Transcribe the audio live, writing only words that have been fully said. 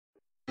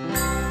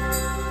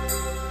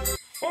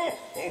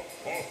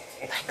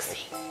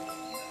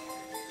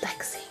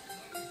Lexi.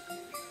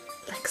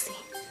 Lexi.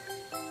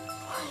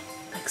 What?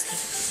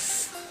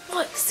 Lexi.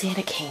 What?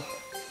 Santa came.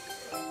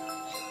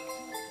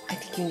 I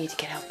think you need to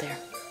get out there.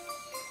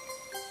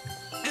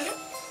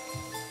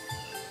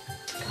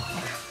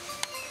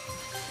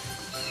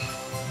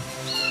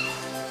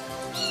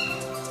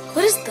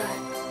 What is that?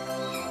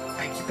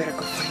 Alright, you better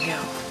go find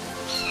out.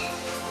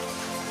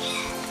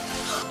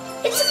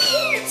 It's a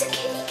kitty. It's a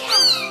kitty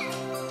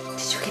cat.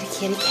 Did you get a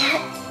kitty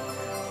cat?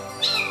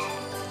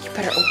 You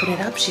better open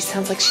it up. She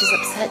sounds like she's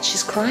upset.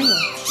 She's crying.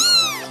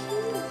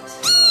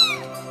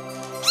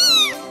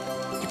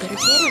 You better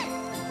get her.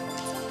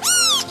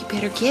 You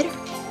better get her.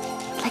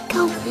 Let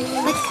go.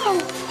 Let go.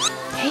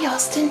 Hey,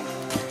 Austin.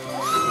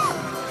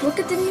 Look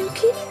at the new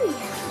kitty we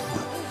have.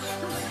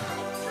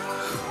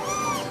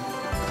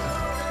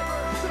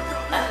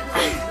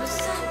 What's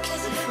that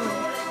kitty from?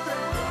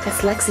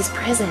 That's Lexi's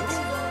present.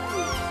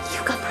 You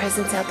got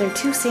presents out there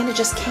too. Santa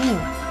just came.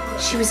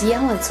 She was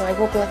yelling, so I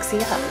woke Lexi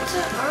up. Is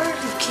that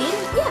already came?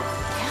 Yeah.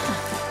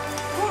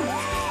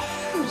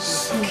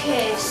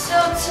 Okay, so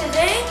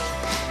today,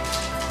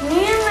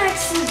 me and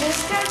Lexi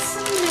just got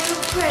some new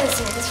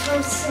presents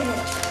from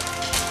Santa.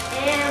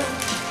 And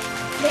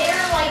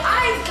they're like,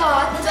 I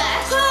got the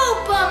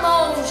poop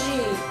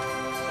emoji.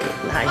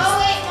 Nice. Oh,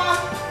 wait, Mom.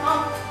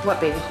 What,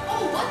 baby?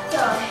 Oh, what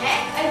the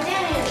heck? I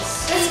didn't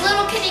see. This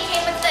little kitty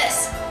came with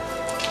this.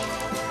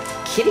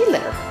 Kitty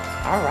litter.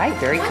 All right,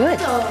 very good.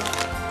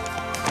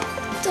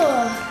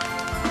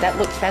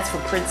 That's for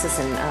Princess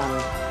and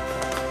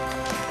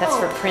that's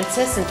for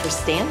Princess and for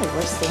Stanley.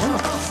 Where's Stanley?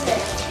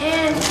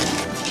 And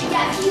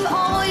yeah, he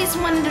always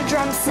wanted a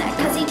drum set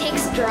because he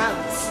takes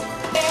drums.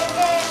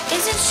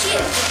 Isn't she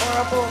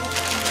adorable?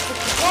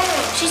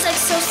 She's like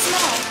so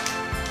small.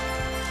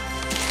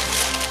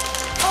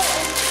 Oh,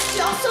 and she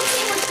also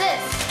came with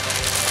this.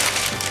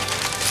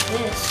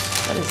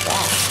 What is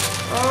that?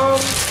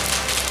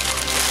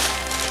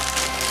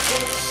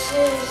 This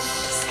is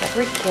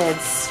Discovery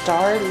Kids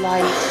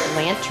Starlight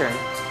Lantern.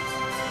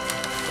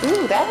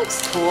 Ooh, that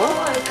looks cool. oh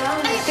my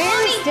god.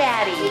 There's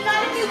Daddy. We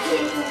got a new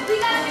kitty. We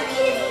got a new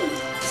kitty.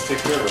 Let's take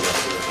care of it.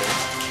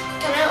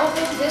 Can I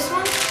open this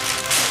one?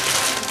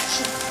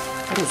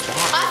 What is that?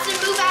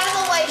 Austin, move out of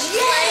the way. She's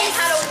learning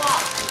how to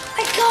walk.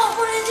 I got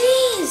one of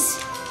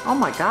these. Oh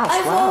my gosh,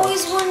 I've wow.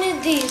 always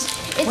wanted these.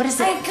 What is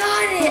it? I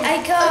got it.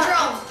 I got A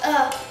drone.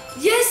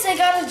 Yes, I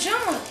got a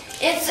drone.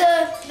 It's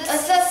a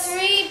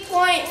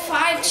 3.5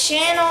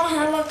 channel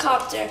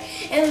helicopter,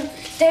 and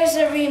there's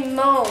a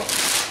remote.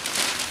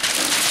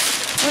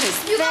 What is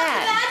You got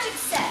that? the magic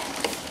set.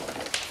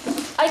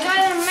 I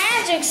got a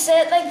magic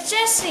set like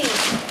Jessie.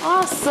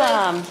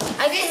 Awesome.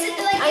 I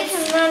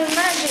can run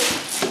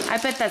magic. I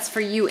bet that's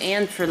for you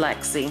and for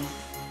Lexi.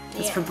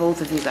 It's Yeah. for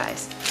both of you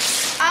guys.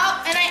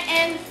 Oh, and I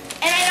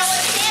know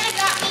what Santa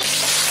got me.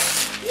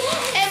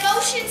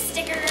 Emotion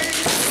stickers.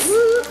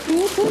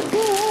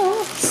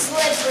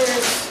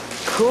 Slippers.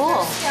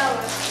 Cool.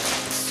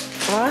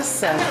 I'm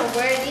Awesome. gonna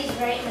wear these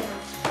right now.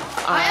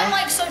 I am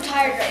like so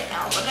tired right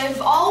now, but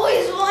I've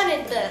always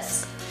wanted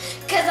this.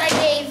 Because I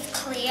gave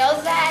Cleo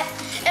that,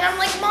 and I'm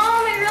like,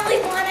 Mom, I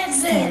really wanted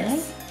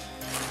this.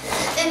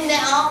 And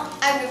now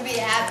I'm going to be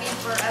happy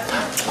forever.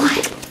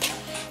 What?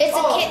 It's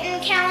a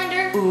kitten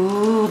calendar.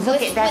 Ooh,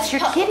 look at that's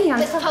your kitty on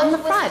the front.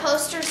 With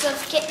posters of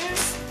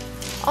kittens.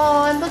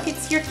 Oh, and look,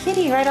 it's your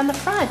kitty right on the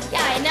front.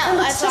 Yeah, I know. It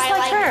looks That's just why I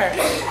like like her.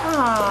 it.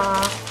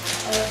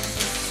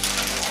 Aww.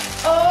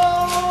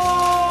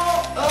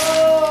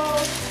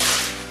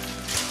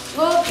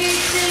 Look at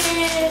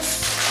this.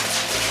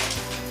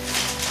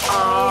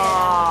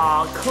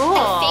 Oh,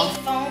 cool. Fake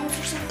phones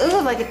or something.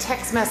 Ooh, like a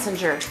text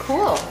messenger.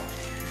 Cool.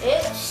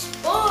 It's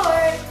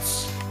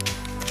sports.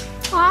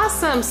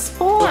 Awesome.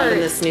 Sport.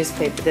 This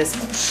newspaper, this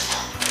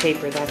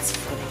paper, that's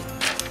funny.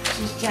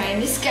 She's trying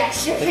to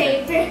scratch your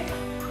paper.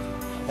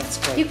 That's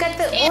great. You got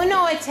the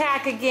Uno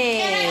attack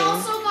again. And I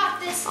also got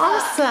this.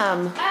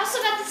 Awesome. I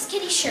also got this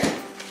kitty shirt.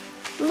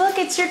 Look,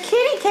 it's your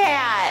kitty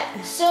cat.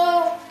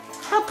 So,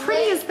 How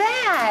pretty is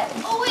that?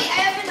 Oh wait,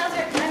 I have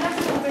another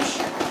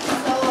shirt.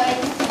 So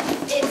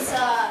it's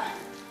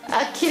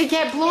A kitty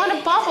cat blowing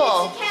a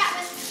bubble. It's a cat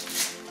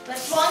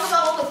with blowing a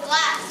bubble with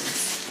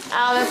glasses.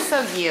 Oh, that's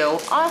so you.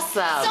 So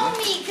Awesome.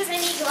 me, because I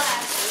need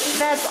glasses.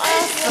 That's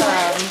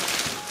awesome.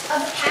 A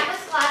cat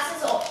with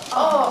glasses.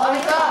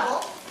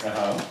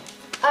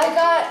 I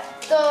got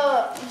the,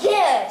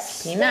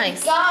 yes. Be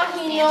nice. God,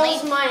 he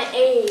knows my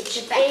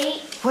age.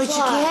 8 What'd you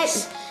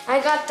plus. get? I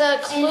got the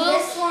And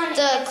this one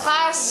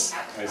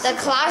the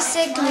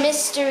classic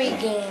mystery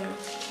game.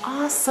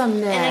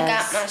 Awesomeness. And I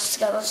got my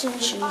skeleton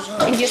shoes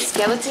on. And your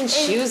skeleton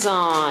shoes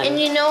on. And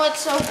you know what's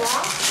so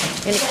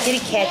cool? And a kitty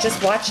cat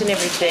just watching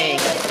everything.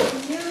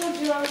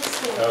 New drum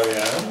set. Oh,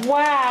 yeah?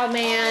 Wow,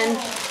 man.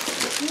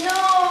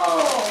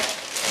 No!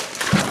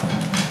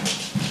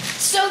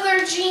 So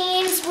they're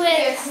jeans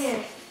with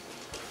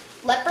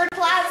leopard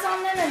plaids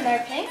on them and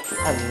they're pink.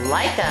 I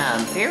like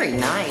them. Very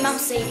nice.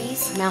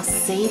 Mercedes.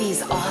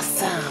 Mercedes,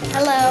 awesome.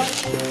 Hello.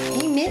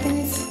 Hey,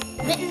 Mittens.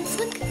 Mittens,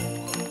 look.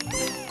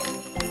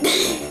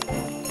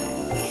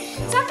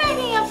 Stop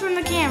bagging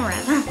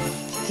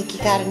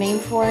got a name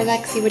for her,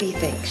 Lexi? What do you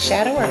think?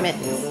 Shadow or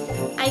Mittens?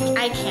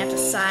 I can't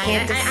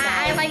decide.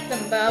 I like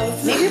them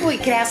both. Maybe we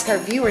could ask our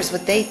viewers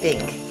what they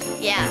think.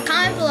 Yeah,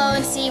 comment below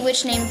and see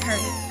which name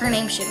her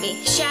name should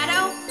be.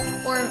 Shadow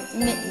or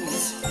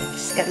Mittens.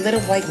 She's got little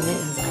white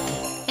mittens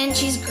on. And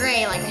she's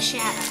gray like a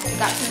shadow. We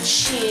got some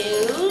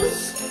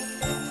shoes,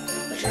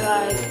 which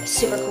are like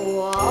super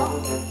cool.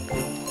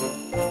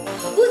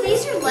 Ooh,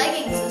 these are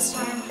leggings this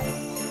time.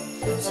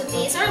 So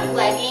these are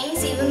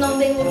leggings, even though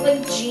they look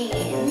like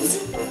jeans.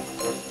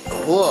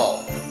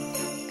 Cool.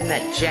 And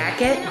that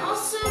jacket? And it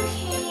also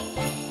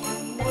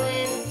came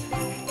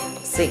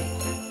with See.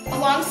 a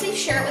long sleeve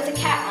shirt with a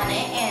cat on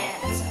it,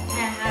 and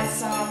it has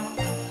some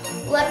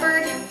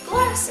leopard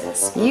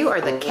glasses. You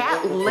are the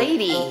cat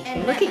lady.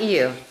 And Look at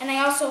you. And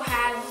I also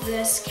have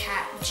this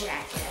cat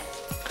jacket.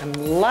 I'm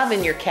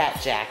loving your cat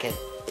jacket.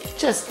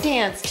 Just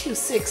Dance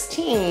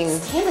 216.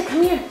 Stanley,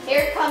 come here.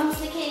 Here comes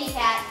the kitty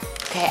cat.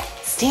 Okay,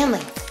 Stanley,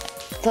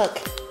 look.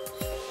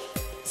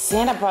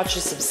 Santa brought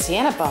you some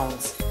Santa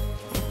bones.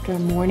 After a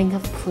morning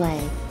of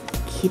play,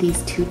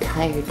 Kitty's too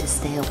tired to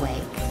stay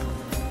awake.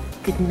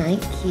 Good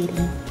night, Kitty.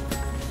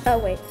 Oh,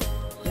 wait.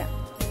 No.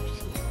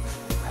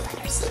 I'll let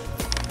her sleep.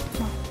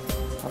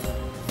 Hold on.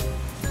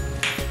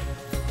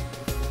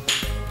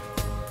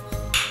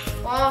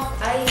 Oh,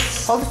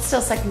 ice. Hold it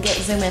still so I can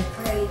zoom in.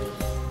 Pretty.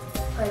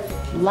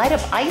 Light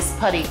up ice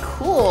putty,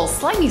 cool.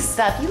 Slimy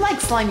stuff, you like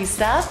slimy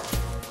stuff.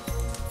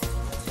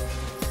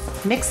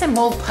 Mix and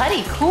mold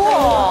putty, cool.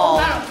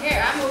 I don't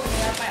care, I'm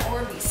opening up my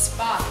Orbeez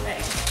spot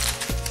thing.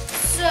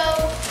 So,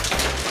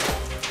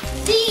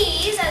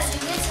 these, as you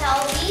can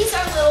tell, these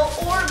are little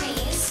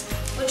Orbeez,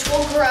 which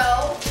will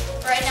grow.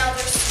 Right now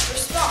they're super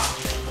small.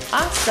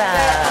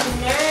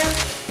 Awesome.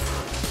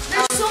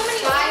 There's so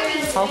many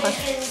Orbeez. Hold on.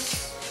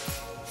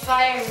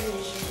 Fire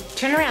vision.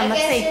 Turn around,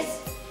 let's see. It's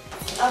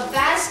a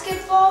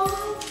basketball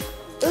hoop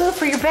Ooh,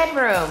 for your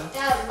bedroom.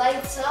 that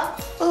lights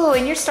up. Ooh,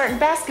 and you're starting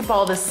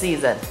basketball this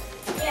season.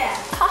 Yeah.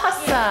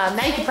 Awesome.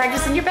 Now you can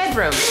practice in your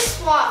bedroom. This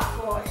swap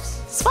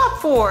force. Swap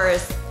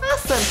fours.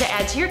 Awesome to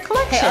add to your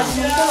collection.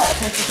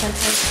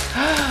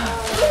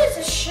 Ooh, it's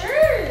a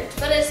shirt.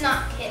 But it's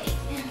not kitty.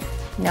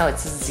 No,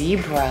 it's a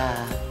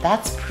zebra.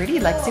 That's pretty.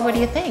 Lexi, what do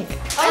you think?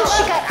 Oh,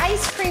 she look. got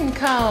ice cream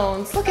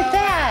cones. Look at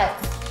that.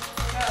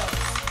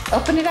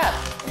 Open it up.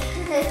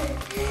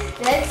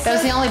 That's That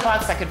was the only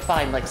box I could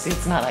find, Lexi.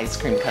 It's not ice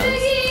cream cones.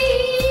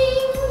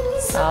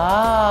 Wings.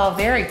 Oh,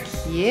 very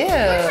cute.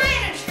 You're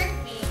trying to trick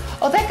me.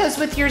 Oh, that goes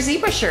with your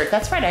zebra shirt.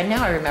 That's right.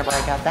 Now I remember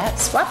I got that.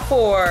 Swap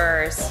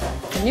Force.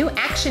 A new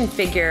action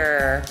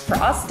figure for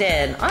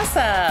Austin.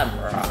 Awesome.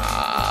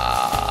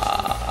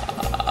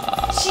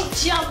 She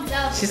jumped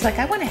up. She's like,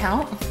 I want to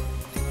help.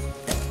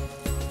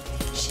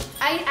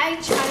 I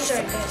tried to.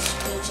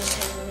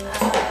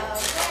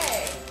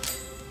 Okay.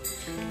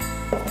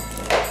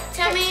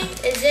 Tell me,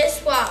 is this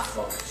swap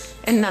force?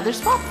 Another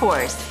Swap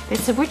Force. They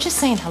said, we're just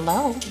saying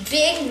hello.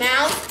 Big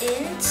mouth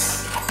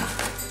ints.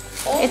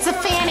 It's a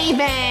fanny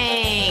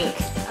bank.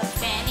 A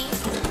fanny.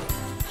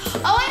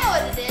 Oh, I know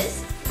what it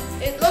is.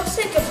 It looks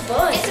like a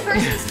butt. It's a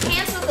person's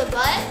pants with a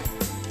butt.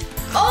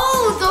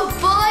 Oh, the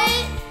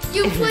butt.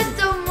 You put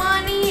the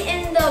money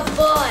in the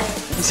butt.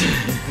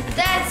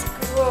 That's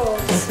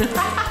gross.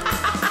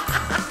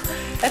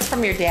 That's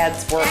from your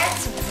dad's work.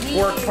 That's weird.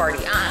 Work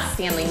party.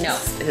 Stanley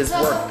knows his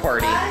So work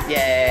party. what?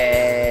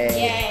 Yay.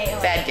 Yay.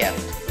 Bad gift.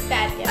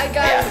 Bad gift. I got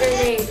Yeah. a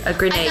grenade. A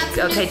grenade. I got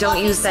some Okay, new don't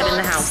fluffy use that in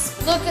the socks. house.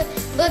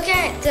 Look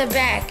at the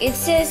back. It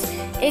says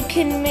it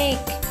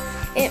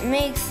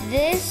makes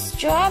this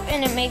drop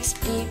and it makes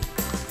beep.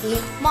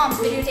 Mom,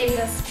 videotape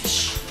this.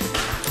 Shh.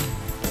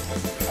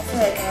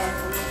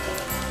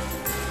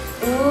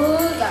 Ooh,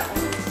 that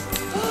one.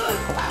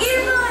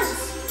 Earbuds.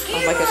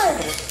 Oh my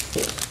gosh.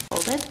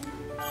 Hold it.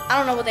 I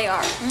don't know what they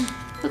are.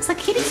 Looks like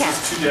kitty cat.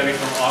 This is to Daddy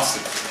from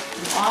Austin.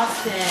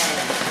 Austin.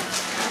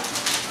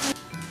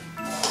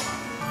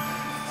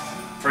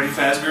 Freddy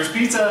Fazbear's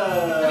Pizza!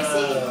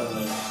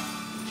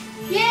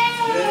 Yay!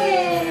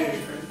 Yay!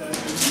 Freddy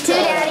Fazbear's To Pizza!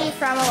 Daddy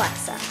from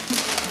Alexa.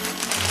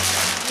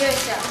 Good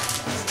job.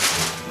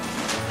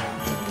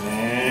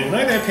 And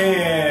night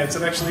pants!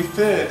 It actually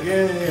fit!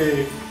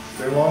 Yay!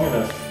 They're long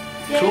enough.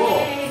 Cool!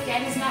 Yay,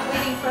 Daddy's not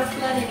waiting for a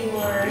flood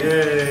anymore.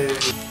 Yay!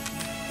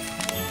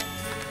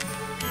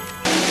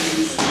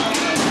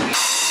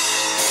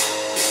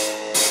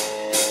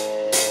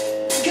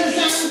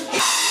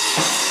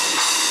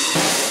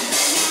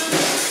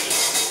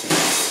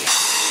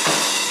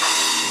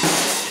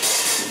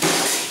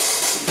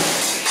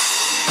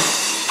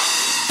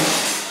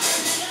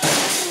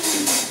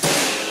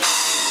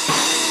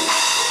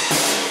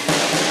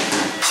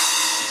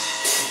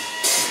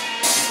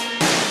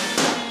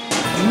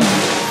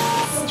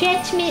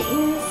 Stretch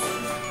mittens.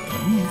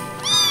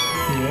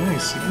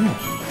 Nice.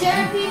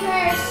 Derpy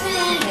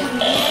person.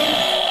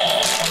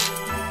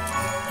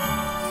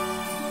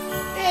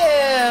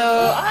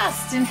 Ew,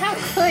 Austin, how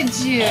could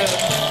you?